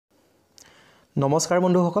নমস্কাৰ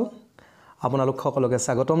বন্ধুসকল আপোনালোক সকলোকে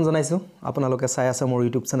স্বাগতম জনাইছো আপোনালোকে চাই আছে মোৰ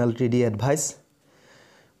ইউটিউব চেনেল 3D এডভাইস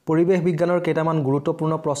পৰিবেশ বিজ্ঞানৰ কেইটামান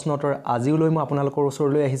গুৰুত্বপূৰ্ণ প্ৰশ্ন উত্তৰ আজিও লৈ মই আপোনালোকৰ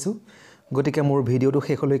ওচৰলৈ আহিছো গতিকে মোৰ ভিডিওটো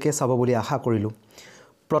শেষলৈকে চাব বুলি আশা কৰিলো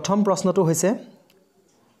প্ৰথম প্ৰশ্নটো হৈছে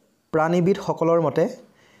প্ৰাণীবিদ সকলৰ মতে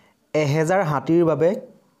 1000 হাতীৰ বাবে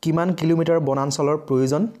কিমান কিলোমিটাৰ বনাঞ্চলৰ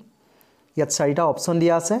প্ৰয়োজন ইয়াত চাৰিটা অপচন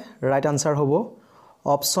দিয়া আছে ৰাইট আনসাৰ হ'ব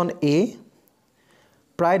অপচন এ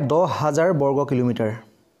প্ৰায় 10000 বৰ্গ কিলোমিটাৰ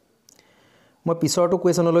মই পিছৰটো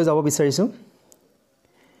কোৱেশ্যনলৈ যাব বিচাৰিছো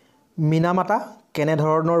মিনামাটা কেনে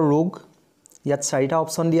ধৰণৰ ৰোগ ইয়াত চাৰিটা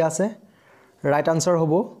অপচন দিয়া আছে ৰাইট আনসাৰ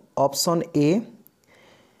হ'ব অপচন এ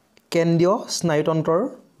কেন্দ্ৰীয় স্নায়ুতন্ত্ৰৰ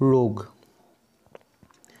ৰোগ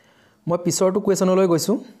মই পিছৰটো কোৱেশ্যনলৈ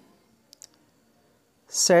গৈছো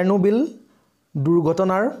চেৰনোবিল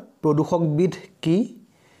দুৰ্ঘটনাৰ প্ৰদূষকবিধ কি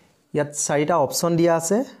ইয়াত চাৰিটা অপচন দিয়া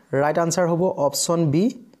আছে ৰাইট আনসাৰ হ'ব অপচন বি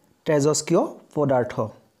তেজস্ক্ৰিয় পদাৰ্থ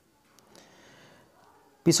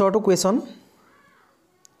পিছৰটো কোৱেশ্যন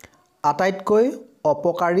আটাইতকৈ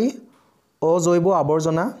অপকাৰী অজৈব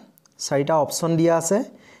আৱৰ্জনা চাৰিটা অপচন দিয়া আছে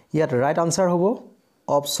ইয়াত ৰাইট আনসাৰ হ'ব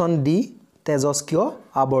অপচন ডি তেজস্ক্ৰিয়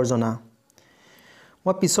আৱৰ্জনা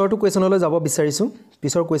মই পিছৰটো কোৱেশ্যনলৈ যাব বিচাৰিছো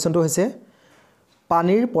পিছৰ কোৱেশ্যনটো হৈছে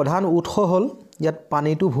পানীৰ প্ৰধান উৎস হ'ল ইয়াত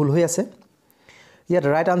পানীটো ভুল হৈ আছে ইয়াত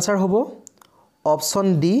ৰাইট আনসাৰ হ'ব অপচন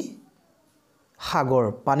ডি সাগৰ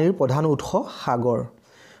পানীৰ প্ৰধান উৎস সাগৰ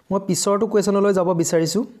মই পিছৰটো কোৱেশ্যনলৈ যাব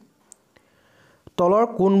বিচাৰিছো তলৰ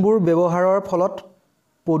কোনবোৰ ব্যৱহাৰৰ ফলত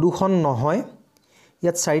প্ৰদূষণ নহয়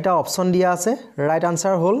ইয়াত চাৰিটা অপচন দিয়া আছে ৰাইট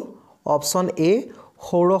আনসাৰ হ'ল অপচন এ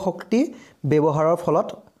সৌৰ শক্তি ব্যৱহাৰৰ ফলত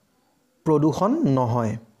প্ৰদূষণ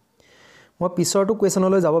নহয় মই পিছৰটো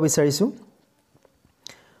কোৱেশ্যনলৈ যাব বিচাৰিছো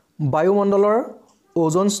বায়ুমণ্ডলৰ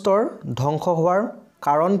ওজন স্তৰ ধ্বংস হোৱাৰ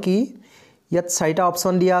কাৰণ কি ইয়াত চাৰিটা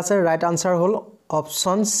অপচন দিয়া আছে ৰাইট আনসাৰ হ'ল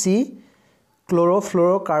অপচন সি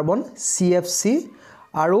ক্লোৰোফ্লোৰোকাৰ্বন CFC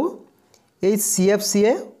আৰু এই CFC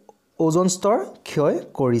এ ওজন স্তৰ ক্ষয়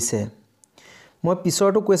কৰিছে মই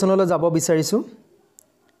পিছৰটো কোৱেশ্যনলৈ যাব বিচাৰিছো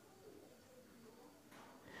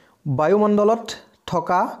বায়ুমণ্ডলত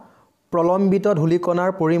থকা প্ৰলম্বিত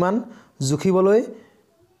ধূলিকণাৰ পৰিমাণ জুখিবলৈ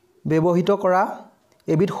ব্যৱহৃত কৰা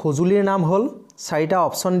এবিধ সঁজুলিৰ নাম হ'ল চাৰিটা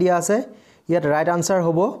অপচন দিয়া আছে ইয়াত ৰাইট আনসাৰ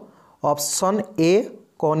হ'ব অপচন এ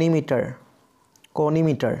কনিমিটাৰ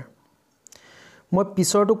মই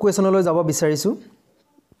পিছৰটো কোৱেশ্যনলৈ যাব বিচাৰিছো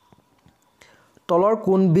তলৰ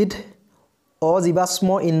কোনবিধ অজীৱাশ্ম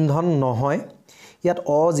ইন্ধন নহয় ইয়াত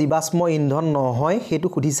অজীৱাশ্ম ইন্ধন নহয় হেতু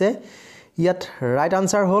খুদিছে ইয়াত ৰাইট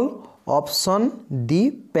আনসাৰ হ'ল অপচন ডি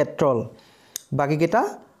পেট্ৰল বাকি কেটা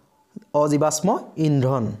অজীৱাশ্ম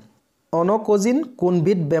ইন্ধন অনকোজিন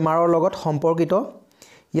কোনবিধ বেমাৰৰ লগত সম্পৰ্কিত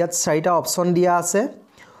ইয়াত চাৰিটা অপচন দিয়া আছে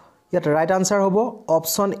ইয়াত ৰাইট আনসাৰ হ'ব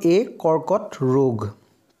অপচন এ কৰ্কট ৰোগ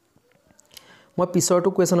মই পিছৰটো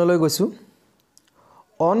কোৱেশ্যনলৈ গৈছো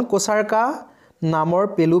অনকোচাৰ্কা নামৰ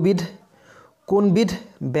পেলুবিধ কোনবিধ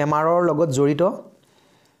বেমাৰৰ লগত জড়িত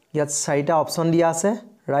ইয়াত চাৰিটা অপচন দিয়া আছে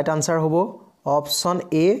ৰাইট আনসাৰ হ'ব অপচন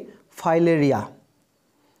এ ফাইলেৰিয়া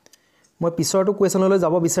মই পিছৰটো কোৱেশ্যনলৈ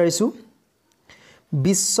যাব বিচাৰিছো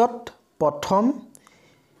বিশ্বত প্ৰথম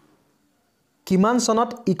কিমান চনত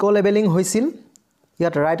ইকো লেবেলিং হৈছিল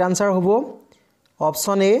ইয়াত ৰাইট আনসাৰ হ'ব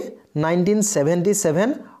অপচন এ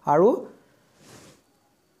 1977 আৰু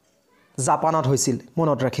জাপানত হৈছিল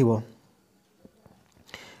মনত ৰাখিব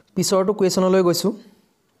পিছৰটো কোৱেশ্যনলৈ গৈছো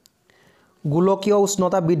গোলকীয়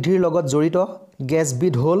উষ্ণতা বৃদ্ধিৰ লগত জড়িত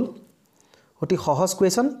গেছবিধ হ'ল অতি সহজ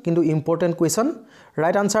কোৱেশ্যন কিন্তু ইম্পৰ্টেন্ট কোৱেশ্যন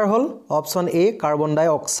ৰাইট আনসাৰ হ'ল অপচন এ কাৰ্বন ডাই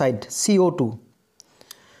অক্সাইড CO2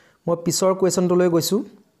 মই পিছৰ কোৱেশ্যনটোলৈ গৈছো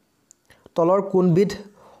তলৰ কোনবিধ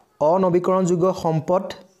অনবীকৰণযোগ্য সম্পদ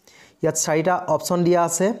ইয়াত চাৰিটা অপচন দিয়া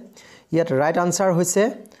আছে ইয়াত ৰাইট আনসাৰ হৈছে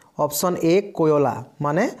অপচন এ কয়লা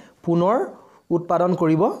মানে পুনৰ উৎপাদন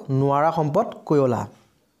কৰিব নোৱাৰা সম্পদ কয়লা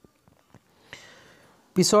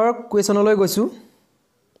পিছৰ কোৱেশ্যনলৈ গৈছো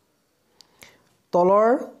তলৰ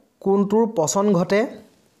কোনটোৰ পচন ঘটে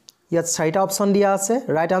ইয়াত চাৰিটা অপচন দিয়া আছে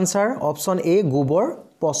ৰাইট আনসাৰ অপচন এ গোবৰ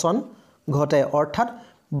পচন ঘটে অৰ্থাৎ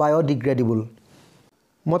বায়োডিগ্ৰেডেবল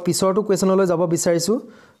মই পিছৰটো কোৱেশ্যনলৈ যাব বিচাৰিছো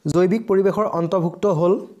জৈৱিক পৰিৱেশৰ অন্তৰ্ভুক্ত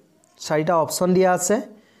হ'ল চাৰিটা অপচন দিয়া আছে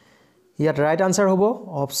ইয়াত ৰাইট আনসাৰ হ'ব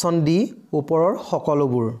অপচন ডি ওপৰৰ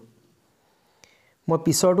সকলোবোৰ মই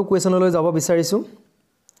পিছৰটো কোৱেশ্যনলৈ যাব বিচাৰিছো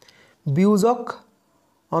বিয়োজক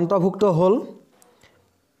অন্তৰ্ভুক্ত হ'ল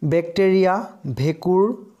বেক্টেৰিয়া ভেকুৰ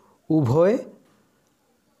উভয়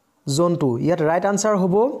জন্তু ইয়াত ৰাইট আনসাৰ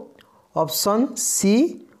হ'ব অপচন সি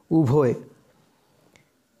উভয়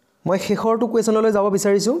মই শেষৰটো কোৱেশ্যনলৈ যাব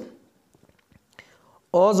বিচাৰিছো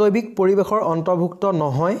অজৈৱিক পৰিৱেশৰ অন্তৰ্ভুক্ত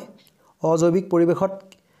নহয় অজৈৱিক পৰিৱেশত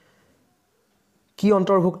কি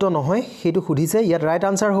অন্তৰ্ভুক্ত নহয় সেইটো সুধিছে ইয়াত ৰাইট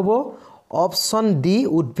আনসাৰ হ'ব অপচন ডি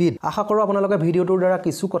উদ্ভিদ আশা কৰোঁ আপোনালোকে ভিডিঅ'টোৰ দ্বাৰা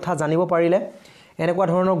কিছু কথা জানিব পাৰিলে এনেকুৱা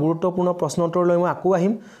ধৰণৰ গুৰুত্বপূৰ্ণ প্ৰশ্ন উত্তৰ লৈ মই আকৌ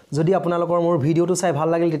আহিম যদি আপোনালোকৰ মোৰ ভিডিঅ'টো চাই ভাল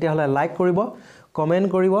লাগিল তেতিয়াহ'লে লাইক কৰিব কমেন্ট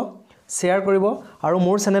কৰিব শ্বেয়াৰ কৰিব আৰু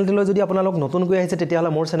মোৰ চেনেলটিলৈ যদি আপোনালোক নতুনকৈ আহিছে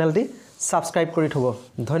তেতিয়াহ'লে মোৰ চেনেলটি সাবস্ক্ৰাইব কৰি থব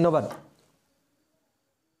ধন্যবাদ